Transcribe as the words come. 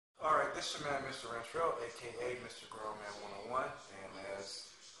This is your man, Mr. Rentrell, aka Mr. Grownman 101, and as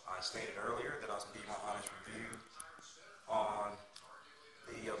I stated earlier, that I was going to give my honest review on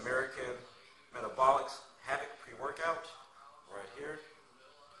the American Metabolics Havoc pre-workout right here.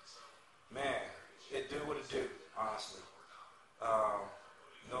 Man, it do what it do, honestly.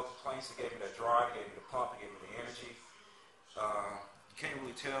 No complaints. It gave me that drive, it gave me the pump, it gave me the energy. You can't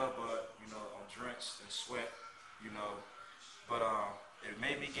really tell, but I'm drenched in sweat, but it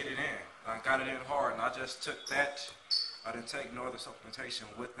made me get it in. I got it in hard, and I just took that. I didn't take no other supplementation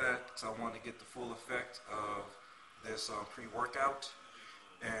with that because I wanted to get the full effect of this pre-workout,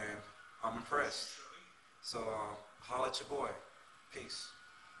 and I'm impressed. So holla at your boy. Peace.